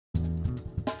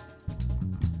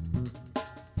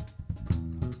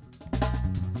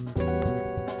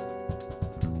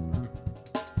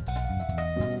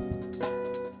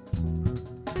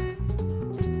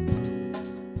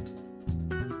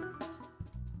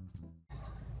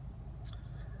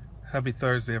Happy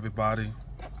Thursday, everybody.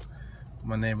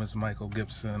 My name is Michael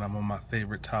Gibson. I'm on my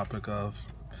favorite topic of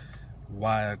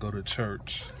why I go to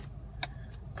church.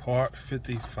 Part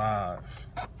 55,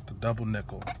 the double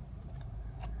nickel.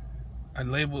 I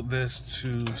labeled this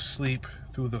to sleep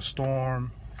through the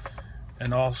storm,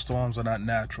 and all storms are not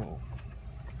natural.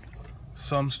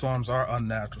 Some storms are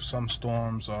unnatural. Some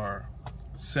storms are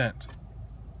sent.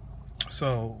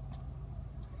 So,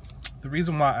 the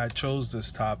reason why I chose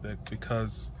this topic,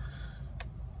 because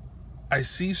I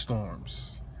see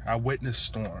storms, I witness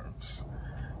storms,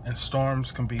 and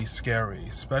storms can be scary,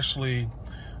 especially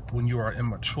when you are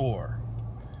immature,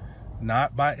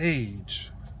 not by age,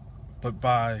 but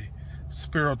by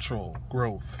spiritual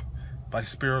growth, by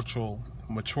spiritual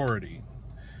maturity.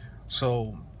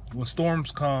 So when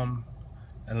storms come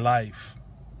in life,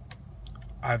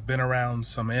 I've been around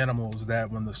some animals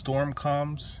that when the storm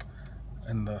comes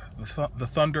and the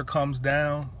thunder comes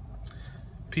down,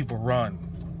 people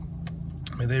run.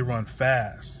 I mean, they run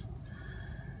fast.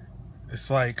 It's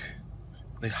like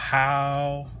they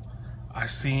howl. I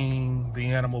seen the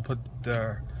animal put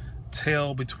their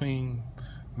tail between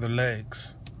their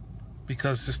legs,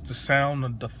 because just the sound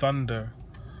of the thunder,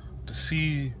 to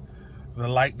see the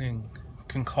lightning,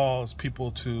 can cause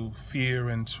people to fear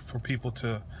and for people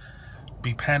to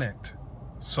be panicked.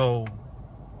 So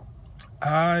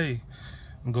I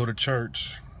go to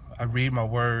church. I read my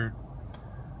word.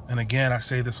 And again, I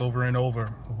say this over and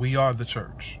over. We are the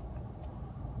church.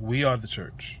 We are the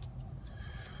church.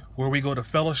 Where we go to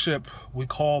fellowship, we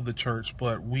call the church,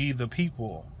 but we, the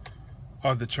people,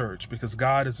 are the church, because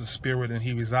God is a spirit and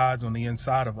he resides on the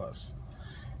inside of us.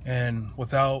 And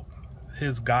without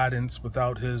his guidance,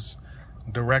 without his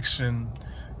direction,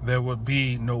 there would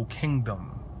be no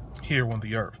kingdom here on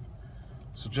the earth.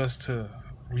 So just to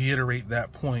reiterate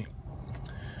that point.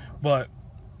 But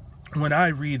when I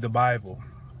read the Bible,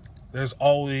 there's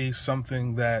always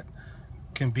something that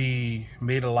can be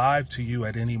made alive to you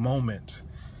at any moment.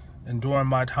 And during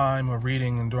my time of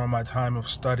reading and during my time of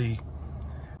study,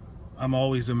 I'm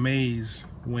always amazed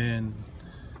when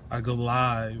I go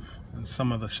live and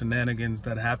some of the shenanigans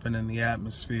that happen in the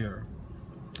atmosphere.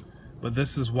 But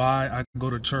this is why I go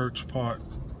to church, part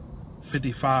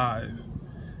 55,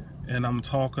 and I'm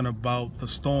talking about the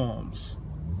storms.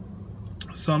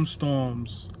 Some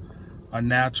storms are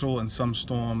natural and some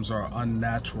storms are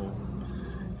unnatural.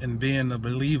 And being a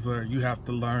believer, you have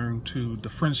to learn to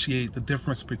differentiate the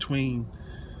difference between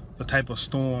the type of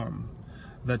storm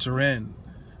that you're in.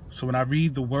 So when I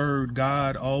read the word,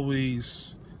 God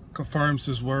always confirms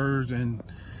his word and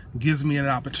gives me an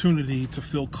opportunity to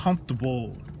feel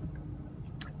comfortable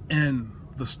in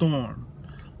the storm.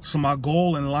 So my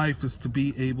goal in life is to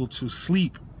be able to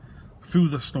sleep through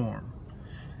the storm.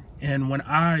 And when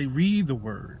I read the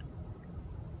word,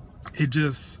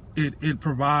 it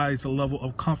provides a level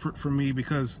of comfort for me,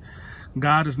 because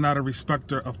God is not a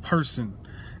respecter of person.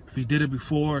 If he did it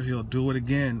before, he'll do it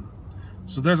again.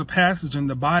 So there's a passage in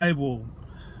the Bible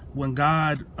when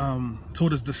God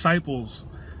told his disciples,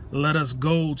 let us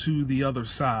go to the other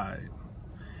side.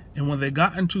 And when they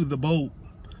got into the boat,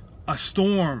 a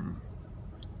storm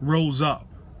rose up,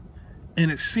 and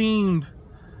it seemed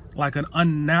like an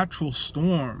unnatural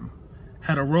storm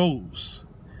had arose.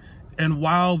 And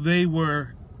while they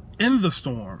were in the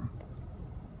storm,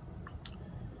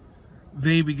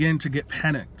 they began to get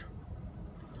panicked.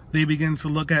 They began to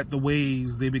look at the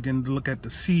waves. They began to look at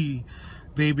the sea.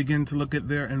 They began to look at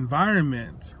their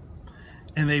environment.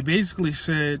 And they basically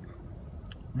said,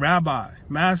 Rabbi,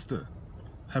 Master,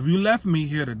 have you left me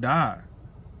here to die?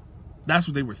 That's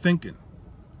what they were thinking.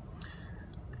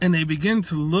 And they began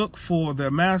to look for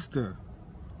their master,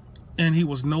 and he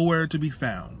was nowhere to be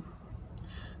found.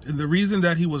 And the reason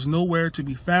that he was nowhere to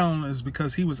be found is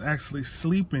because he was actually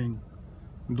sleeping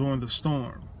during the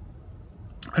storm.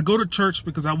 I go to church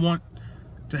because I want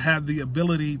to have the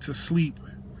ability to sleep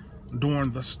during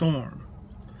the storm.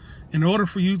 In order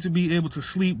for you to be able to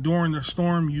sleep during the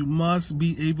storm, you must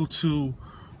be able to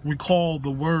recall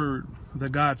the word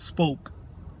that God spoke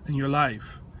in your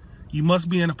life. You must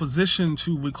be in a position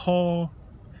to recall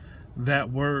that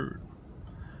word.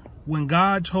 When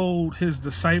God told his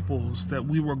disciples that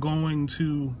we were going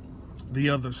to the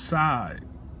other side,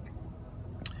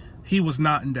 he was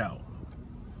not in doubt.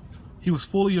 He was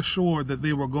fully assured that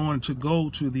they were going to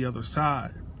go to the other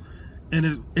side.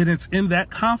 And it's in that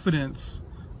confidence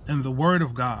in the word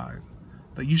of God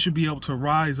that you should be able to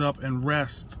rise up and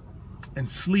rest and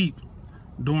sleep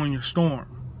during your storm.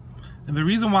 And the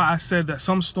reason why I said that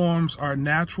some storms are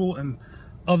natural and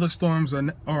other storms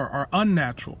are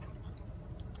unnatural.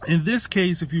 In this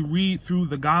case, if you read through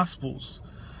the Gospels,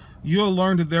 you'll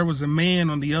learn that there was a man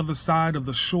on the other side of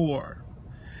the shore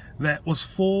that was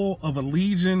full of a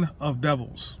legion of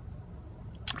devils.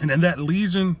 And in that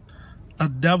legion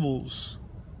of devils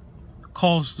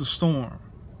caused the storm.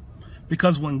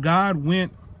 Because when God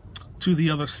went to the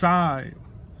other side,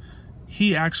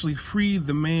 he actually freed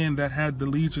the man that had the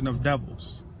legion of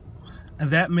devils. And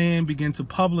that man began to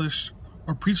publish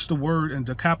or preach the word in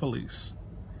Decapolis.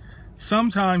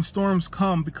 Sometimes storms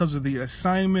come because of the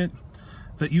assignment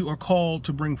that you are called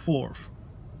to bring forth.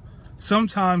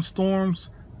 Sometimes storms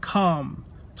come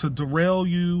to derail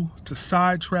you, to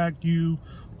sidetrack you,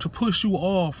 to push you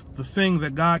off the thing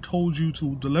that God told you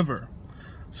to deliver.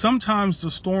 Sometimes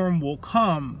the storm will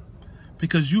come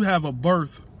because you have a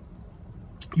birth.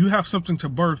 You have something to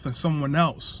birth in someone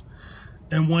else.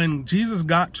 And when Jesus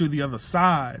got to the other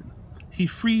side, he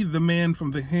freed the man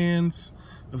from the hands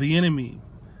of the enemy.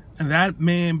 And that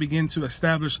man began to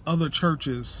establish other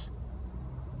churches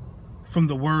from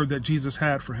the word that Jesus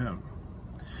had for him.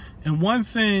 And one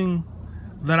thing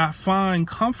that I find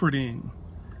comforting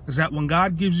is that when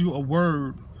God gives you a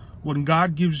word, when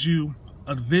God gives you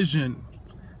a vision,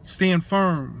 stand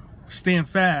firm, stand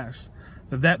fast,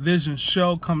 that vision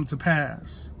shall come to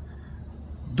pass.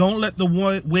 Don't let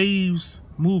the waves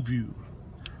move you.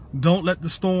 Don't let the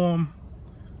storm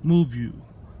move you.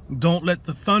 Don't let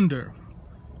the thunder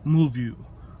move you.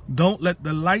 Don't let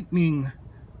the lightning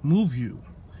move you.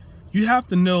 You have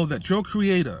to know that your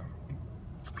Creator,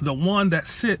 the one that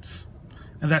sits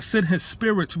and that sent his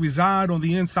spirit to reside on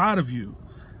the inside of you,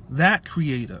 that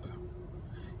Creator,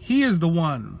 he is the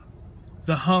one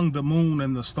that hung the moon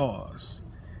and the stars.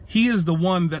 He is the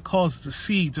one that caused the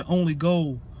sea to only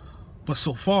go but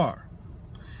so far.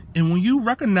 And when you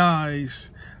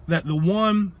recognize that the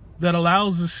one that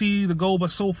allows the sea to go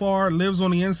but so far lives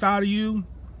on the inside of you,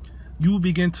 you will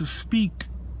begin to speak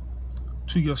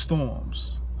to your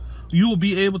storms. You will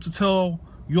be able to tell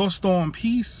your storm,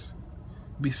 peace,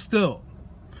 be still.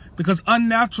 Because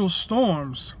unnatural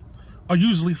storms are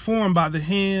usually formed by the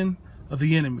hand of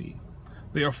the enemy.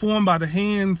 They are formed by the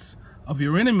hands of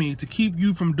your enemy to keep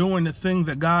you from doing the thing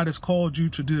that God has called you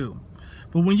to do.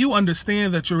 But when you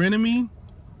understand that your enemy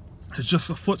is just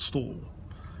a footstool,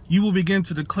 you will begin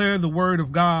to declare the word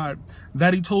of God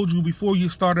that he told you before you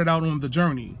started out on the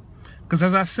journey. Because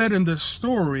as I said in this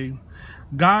story,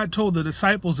 God told the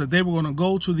disciples that they were going to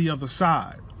go to the other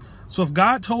side. So if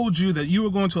God told you that you were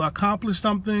going to accomplish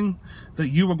something, that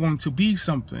you were going to be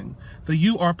something, that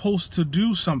you are supposed to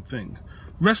do something,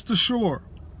 rest assured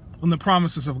on the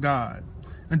promises of God.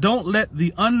 And don't let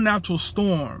the unnatural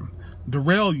storm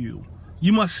derail you.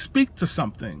 You must speak to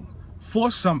something,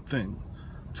 for something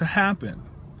to happen.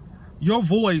 Your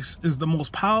voice is the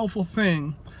most powerful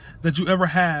thing that you ever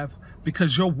have,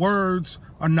 because your words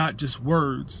are not just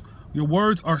words. Your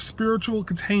words are spiritual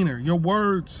container. Your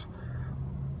words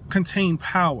contain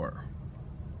power.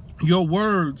 Your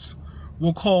words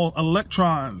will call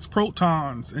electrons,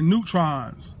 protons, and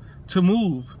neutrons to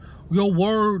move. Your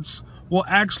words will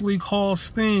actually cause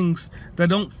things that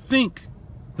don't think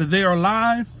that they are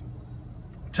alive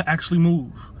to actually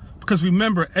move. Because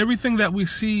remember, everything that we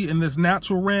see in this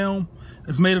natural realm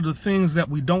is made of the things that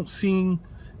we don't see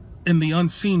in the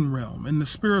unseen realm, in the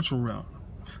spiritual realm.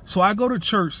 So I go to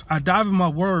church, I dive in my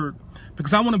word,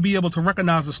 because I want to be able to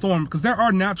recognize the storm, because there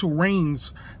are natural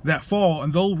rains that fall,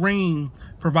 and those rains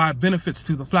provide benefits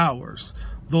to the flowers.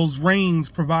 Those rains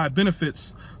provide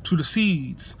benefits to the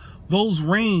seeds. Those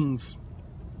rains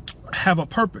have a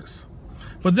purpose.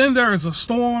 But then there is a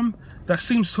storm that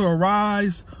seems to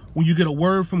arise when you get a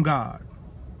word from God.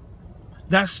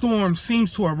 That storm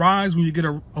seems to arise when you get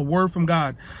a word from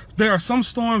God. There are some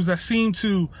storms that seem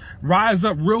to rise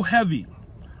up real heavy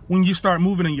when you start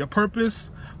moving in your purpose,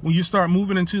 when you start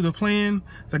moving into the plan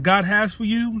that God has for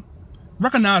you.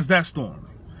 Recognize that storm.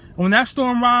 And when that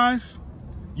storm rises,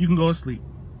 you can go to sleep.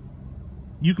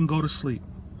 You can go to sleep.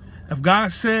 If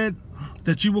God said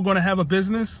that you were going to have a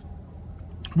business,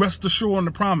 rest assured on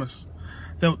the promise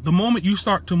that the moment you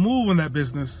start to move in that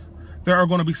business, there are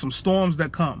going to be some storms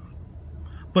that come.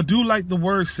 But do like the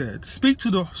word said. Speak to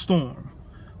the storm.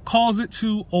 Cause it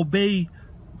to obey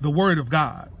the word of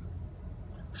God.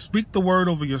 Speak the word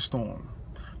over your storm.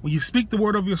 When you speak the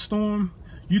word over your storm,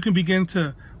 you can begin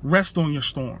to rest on your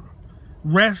storm.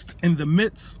 Rest in the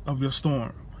midst of your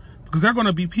storm. Because there are going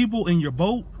to be people in your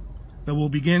boat that will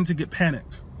begin to get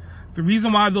panicked. The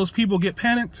reason why those people get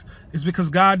panicked is because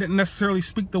God didn't necessarily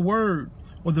speak the word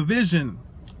or the vision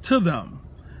to them.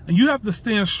 And you have to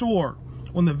stand sure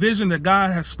on the vision that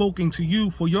God has spoken to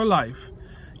you for your life.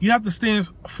 You have to stand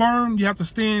firm. You have to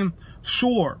stand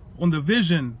sure on the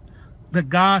vision that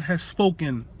God has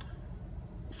spoken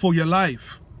for your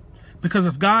life. Because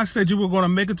if God said you were going to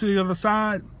make it to the other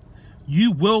side,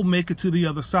 you will make it to the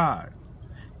other side.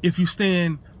 If you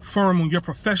stand firm on your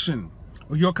profession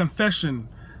or your confession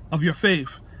of your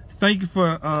faith. Thank you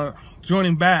for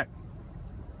joining back,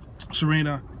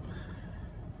 Sharina.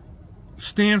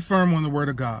 Stand firm on the word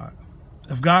of God.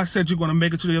 If God said you're going to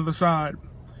make it to the other side,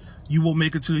 you will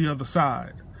make it to the other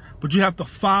side. But you have to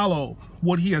follow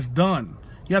what he has done.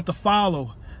 You have to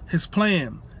follow his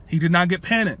plan. He did not get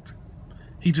panicked.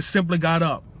 He just simply got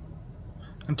up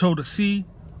and told the sea,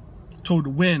 told the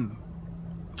wind,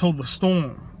 told the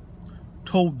storm,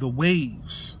 told the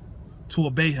waves to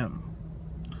obey him.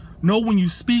 Know when you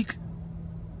speak,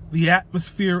 the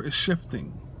atmosphere is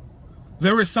shifting.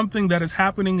 There is something that is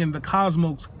happening in the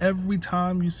cosmos every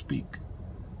time you speak.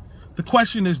 The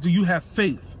question is, do you have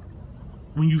faith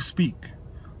when you speak?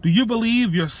 Do you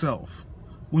believe yourself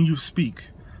when you speak?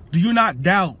 Do you not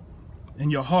doubt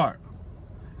in your heart?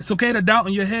 It's okay to doubt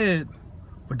in your head,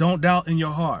 but don't doubt in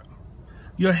your heart.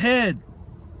 Your head,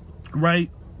 right,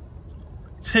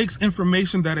 takes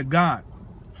information that it got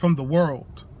from the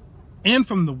world and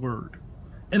from the word,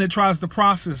 and it tries to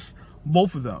process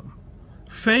both of them.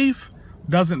 Faith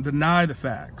doesn't deny the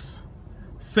facts.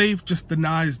 Faith just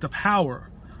denies the power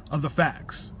of the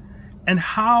facts. And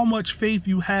how much faith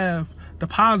you have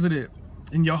deposited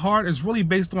in your heart is really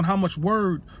based on how much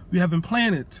word you have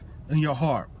implanted in your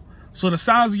heart. So the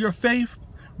size of your faith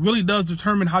really does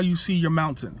determine how you see your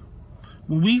mountain.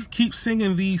 When we keep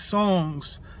singing these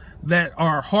songs that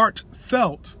are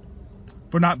heartfelt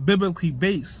but not biblically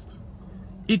based,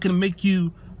 it can make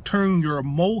you turn your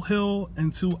molehill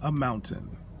into a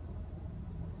mountain.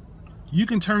 You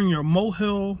can turn your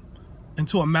molehill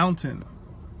into a mountain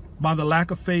by the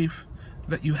lack of faith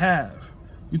that you have.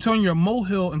 You turn your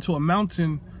molehill into a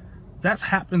mountain. That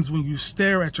happens when you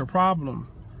stare at your problem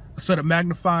instead of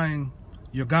magnifying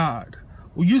your God.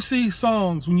 When you see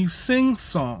songs, when you sing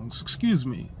songs,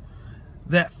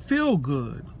 that feel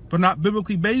good but not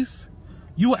biblically based,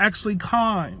 you will actually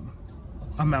climb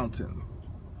a mountain.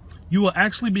 You will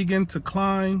actually begin to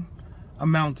climb a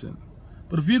mountain.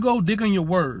 But if you go dig in your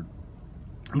word,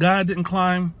 God didn't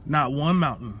climb not one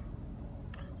mountain.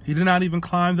 He did not even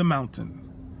climb the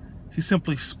mountain. He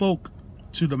simply spoke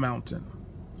to the mountain.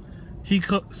 He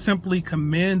simply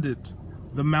commanded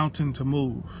the mountain to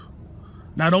move.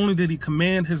 Not only did he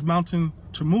command his mountain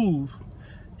to move,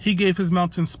 he gave his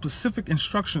mountain specific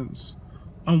instructions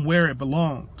on where it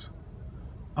belonged.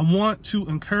 I want to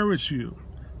encourage you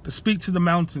to speak to the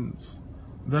mountains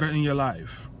that are in your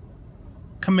life.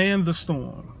 Command the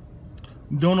storm.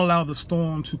 Don't allow the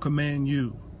storm to command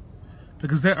you,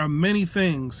 because there are many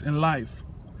things in life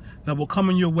that will come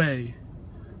in your way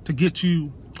to get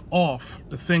you off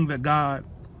the thing that God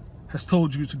has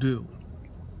told you to do.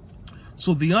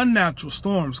 So the unnatural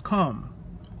storms come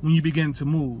when you begin to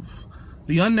move.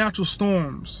 The unnatural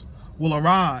storms will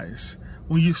arise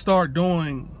when you start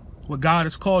doing what God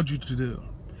has called you to do,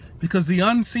 because the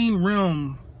unseen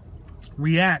realm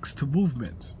reacts to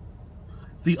movement.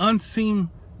 The unseen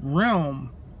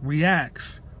realm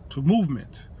reacts to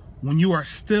movement. When you are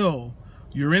still,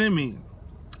 your enemy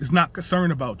is not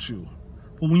concerned about you.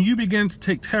 But when you begin to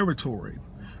take territory,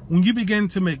 when you begin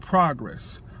to make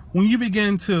progress, when you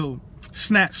begin to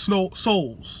snatch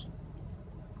souls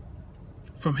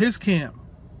from his camp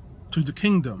to the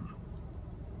kingdom,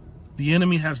 the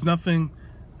enemy has nothing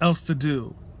else to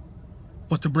do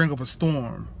but to bring up a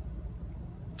storm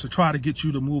to try to get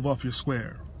you to move off your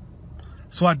square.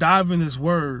 So I dive in this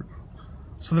word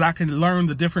so that I can learn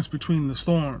the difference between the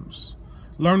storms,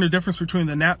 learn the difference between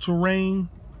the natural rain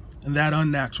and that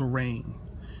unnatural rain.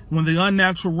 When the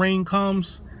unnatural rain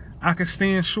comes, I can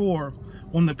stand sure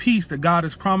on the peace that God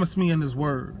has promised me in his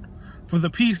word. For the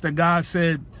peace that God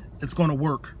said, it's going to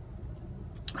work.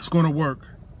 It's going to work.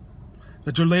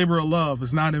 That your labor of love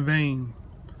is not in vain.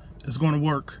 It's going to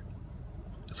work.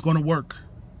 It's going to work.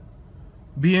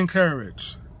 Be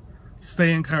encouraged.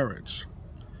 Stay encouraged.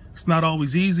 It's not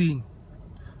always easy,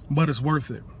 but it's worth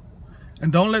it.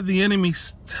 And don't let the enemy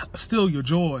steal your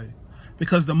joy,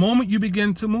 because the moment you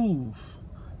begin to move,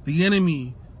 the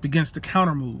enemy begins to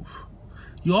counter move.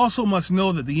 You also must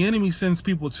know that the enemy sends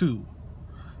people too.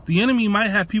 The enemy might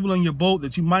have people in your boat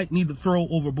that you might need to throw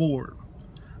overboard.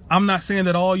 I'm not saying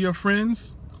that all your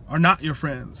friends are not your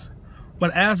friends,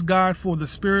 but ask God for the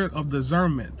spirit of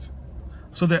discernment,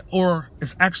 so that, or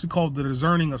it's actually called the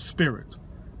discerning of spirit.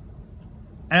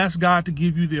 Ask God to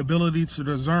give you the ability to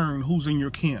discern who's in your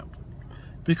camp.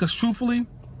 Because truthfully,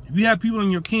 if you have people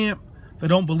in your camp that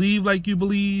don't believe like you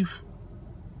believe,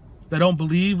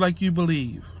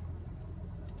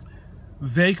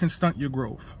 they can stunt your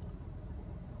growth.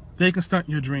 They can stunt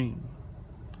your dream.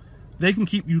 they can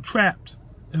keep you trapped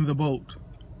in the boat.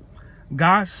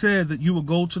 God said that you would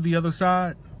go to the other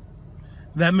side.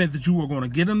 That meant that you were going to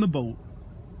get in the boat,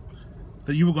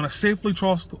 that you were going to safely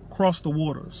cross the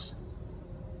waters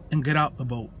and get out the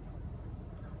boat.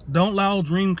 Don't allow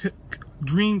dream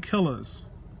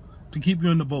killers to keep you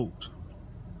in the boat.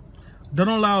 Don't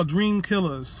allow dream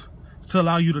killers to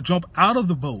allow you to jump out of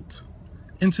the boat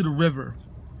into the river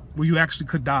where you actually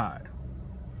could die.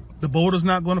 The boat is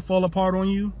not going to fall apart on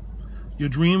you. Your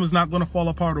dream is not going to fall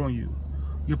apart on you.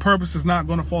 Your purpose is not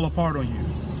going to fall apart on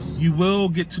you. You will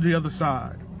get to the other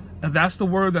side. If that's the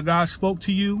word that God spoke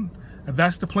to you, if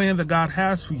that's the plan that God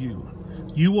has for you,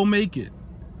 you will make it.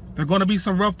 There are going to be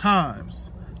some rough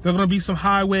times. There are going to be some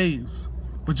high waves.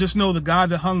 But just know the God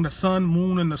that hung the sun,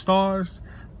 moon, and the stars,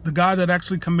 the God that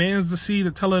actually commands the sea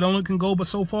to tell it only can go but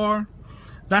so far,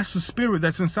 that's the spirit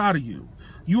that's inside of you.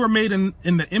 You are made in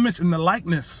the image and the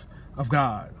likeness of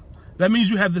God. That means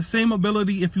you have the same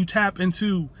ability if you tap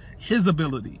into his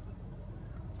ability.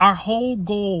 Our whole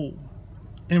goal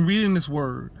in reading this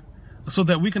word is so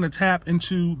that we can tap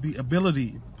into the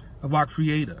ability of our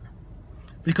Creator.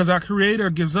 Because our Creator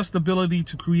gives us the ability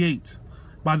to create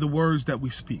by the words that we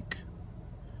speak.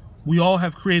 We all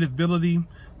have creative ability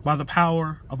by the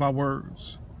power of our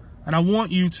words. And I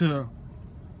want you to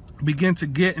begin to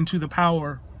get into the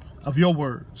power of your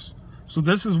words. So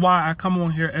this is why I come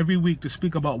on here every week to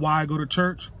speak about why I go to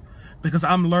church, because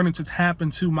I'm learning to tap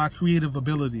into my creative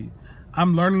ability.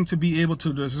 I'm learning to be able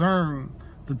to discern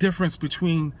the difference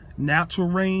between natural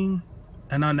rain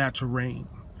and unnatural rain.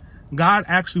 God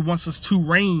actually wants us to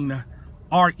reign,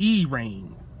 R-E,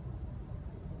 reign.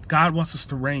 God wants us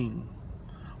to reign.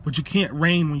 But you can't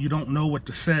reign when you don't know what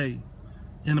to say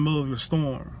in the middle of your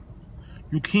storm.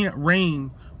 You can't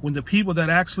reign when the people that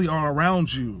actually are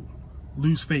around you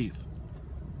lose faith.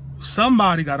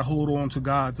 Somebody got to hold on to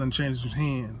God's unchanging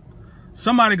hand.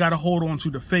 Somebody got to hold on to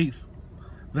the faith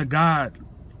that God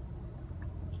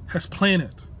has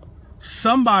planted.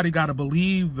 Somebody got to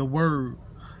believe the word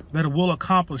that it will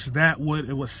accomplish that what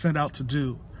it was sent out to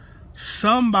do.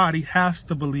 Somebody has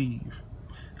to believe.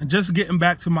 And just getting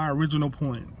back to my original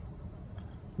point,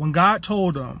 when God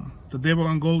told them that they were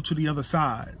going to go to the other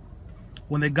side,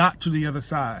 when they got to the other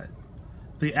side,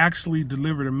 they actually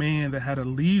delivered a man that had a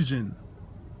legion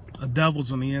of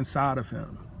devils on the inside of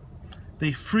him.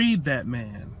 They freed that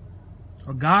man,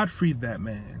 or God freed that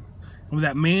man. And when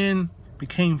that man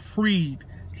became freed,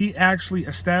 he actually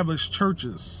established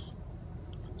churches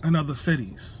in other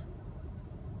cities.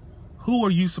 Who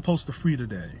are you supposed to free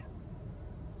today?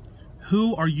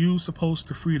 Who are you supposed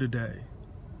to free today?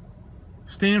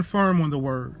 Stand firm on the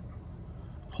word.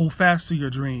 Hold fast to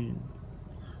your dream.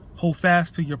 Hold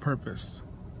fast to your purpose.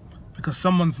 Because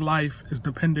someone's life is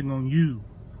depending on you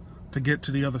to get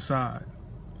to the other side.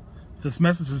 If this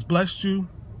message has blessed you,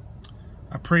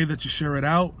 I pray that you share it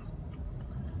out.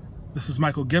 This is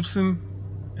Michael Gibson,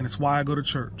 and it's why I go to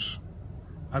church.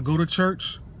 I go to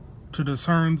church to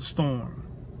discern the storm.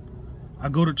 I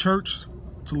go to church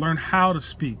to learn how to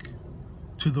speak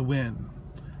to the wind.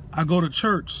 I go to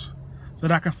church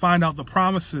that I can find out the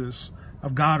promises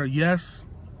of God are yes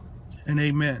and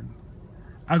amen.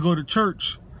 I go to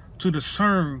church to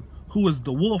discern who is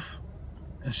the wolf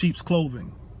in sheep's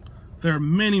clothing. There are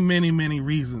many, many, many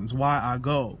reasons why I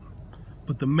go.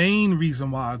 But the main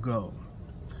reason why I go,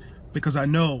 because I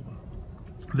know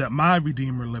that my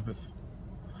Redeemer liveth.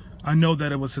 I know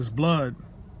that it was his blood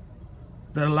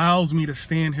that allows me to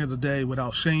stand here today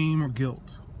without shame or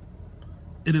guilt.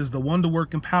 It is the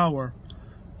wonder-working power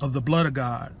of the blood of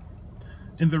God.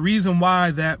 And the reason why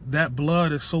that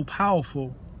blood is so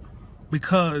powerful,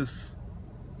 because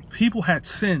people had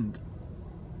sinned,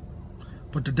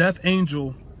 but the death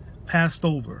angel passed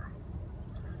over.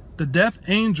 The death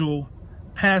angel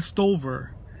passed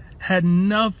over had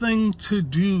nothing to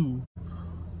do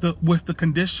with the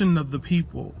condition of the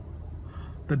people.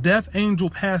 The death angel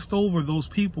passed over those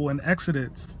people in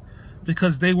Exodus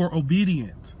because they were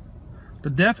obedient. The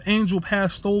death angel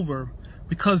passed over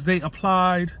because they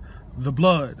applied the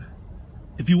blood.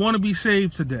 If you want to be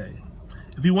saved today,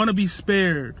 if you want to be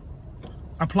spared,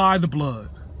 apply the blood.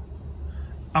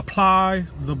 Apply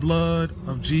the blood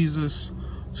of Jesus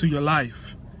to your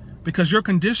life, because your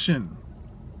condition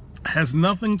has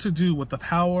nothing to do with the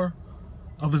power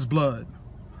of his blood.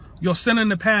 Your sin in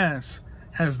the past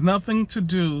has nothing to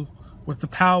do with the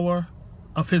power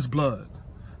of his blood.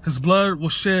 His blood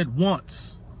was shed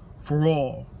once for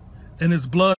all, and his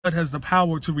blood has the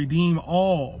power to redeem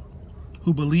all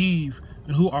who believe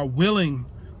and who are willing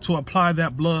to apply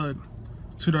that blood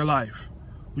to their life.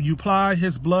 When you apply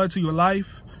his blood to your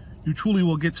life, you truly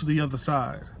will get to the other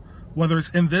side. Whether it's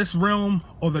in this realm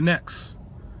or the next,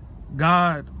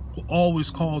 God will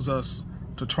always cause us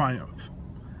to triumph.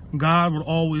 God will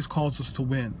always cause us to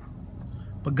win.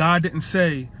 But God didn't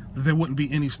say that there wouldn't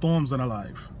be any storms in our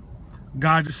life.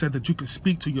 God just said that you can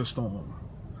speak to your storm.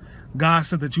 God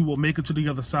said that you will make it to the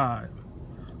other side.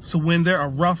 So when there are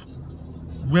rough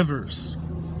rivers,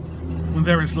 when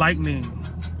there is lightning,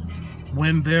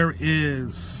 when there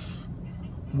is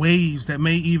waves that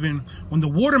may even, when the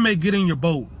water may get in your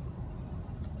boat,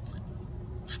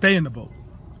 stay in the boat.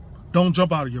 Don't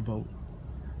jump out of your boat.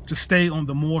 Just stay on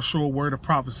the more sure word of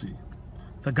prophecy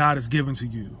that God has given to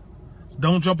you.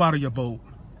 Don't jump out of your boat.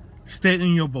 Stay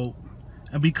in your boat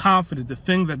and be confident the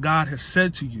thing that God has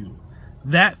said to you,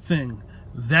 that thing,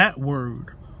 that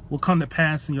word will come to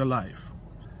pass in your life.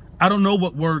 I don't know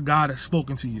what word God has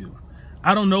spoken to you.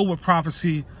 I don't know what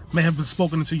prophecy may have been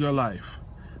spoken into your life.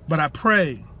 But I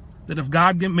pray that if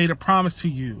God made a promise to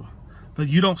you, that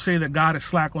you don't say that God is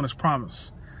slack on his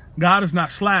promise. God is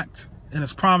not slacked in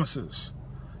his promises.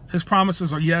 His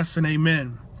promises are yes and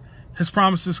amen. His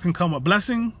promises can come with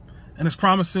blessing, and his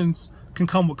promises can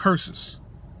come with curses.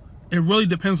 It really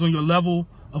depends on your level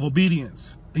of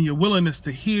obedience and your willingness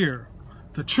to hear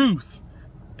the truth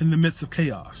in the midst of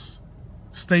chaos.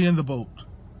 Stay in the boat.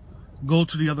 Go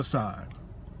to the other side,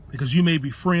 because you may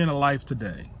be freeing a life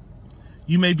today.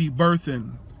 You may be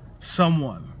birthing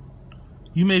someone.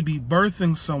 You may be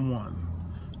birthing someone.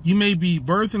 You may be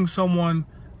birthing someone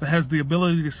that has the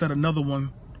ability to set another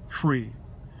one free.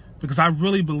 Because I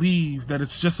really believe that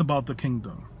it's just about the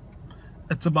kingdom.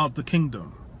 It's about the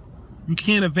kingdom. You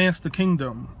can't advance the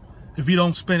kingdom if you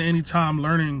don't spend any time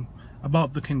learning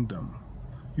about the kingdom.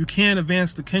 You can't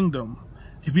advance the kingdom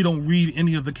if you don't read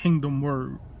any of the kingdom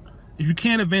word. If you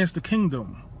can't advance the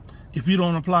kingdom if you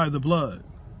don't apply the blood.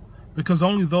 Because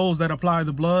only those that apply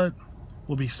the blood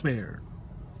will be spared.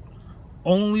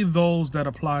 Only those that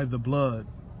apply the blood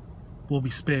will be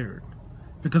spared.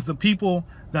 Because the people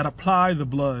that apply the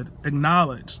blood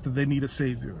acknowledge that they need a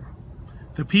Savior.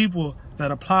 The people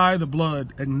that apply the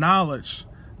blood acknowledge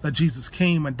that Jesus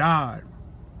came and died.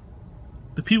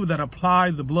 The people that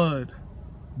apply the blood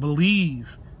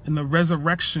believe in the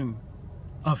resurrection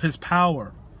of his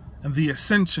power and the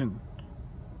ascension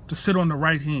to sit on the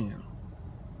right hand.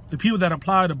 The people that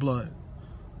apply the blood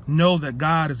know that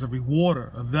God is a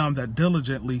rewarder of them that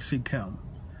diligently seek him.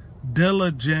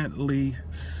 Diligently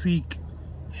seek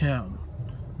him.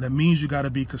 That means you got to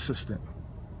be consistent.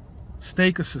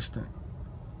 Stay consistent.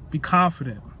 Be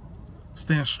confident.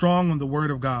 Stand strong on the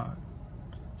word of God.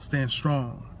 Stand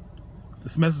strong. If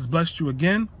this message blessed you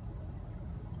again,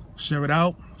 share it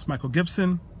out. It's Michael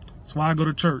Gibson. That's why I go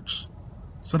to church,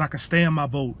 so that I can stay in my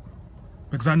boat.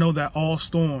 Because I know that all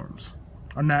storms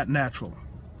are not natural.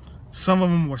 Some of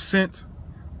them were sent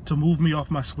to move me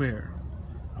off my square.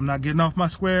 I'm not getting off my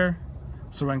square,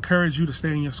 so I encourage you to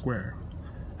stay in your square.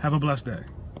 Have a blessed day.